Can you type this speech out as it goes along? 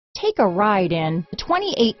Take a ride in the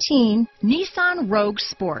 2018 Nissan Rogue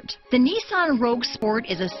Sport. The Nissan Rogue Sport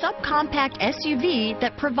is a subcompact SUV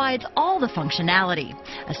that provides all the functionality.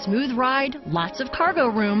 A smooth ride, lots of cargo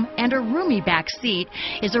room, and a roomy back seat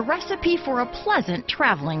is a recipe for a pleasant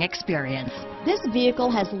traveling experience. This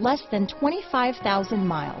vehicle has less than 25,000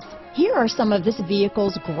 miles. Here are some of this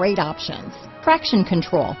vehicle's great options: traction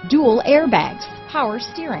control, dual airbags, power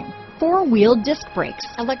steering, four-wheel disc brakes,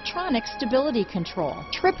 electronic stability control,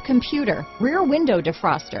 trip computer, rear window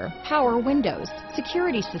defroster, power windows,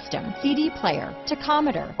 security system, CD player,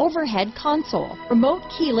 tachometer, overhead console, remote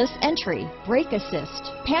keyless entry, brake assist,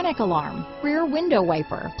 panic alarm, rear window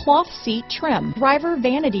wiper, cloth seat trim, driver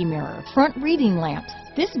vanity mirror, front reading lamps.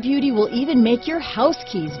 This beauty will even make your house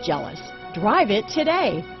keys jealous. Drive it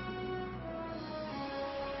today.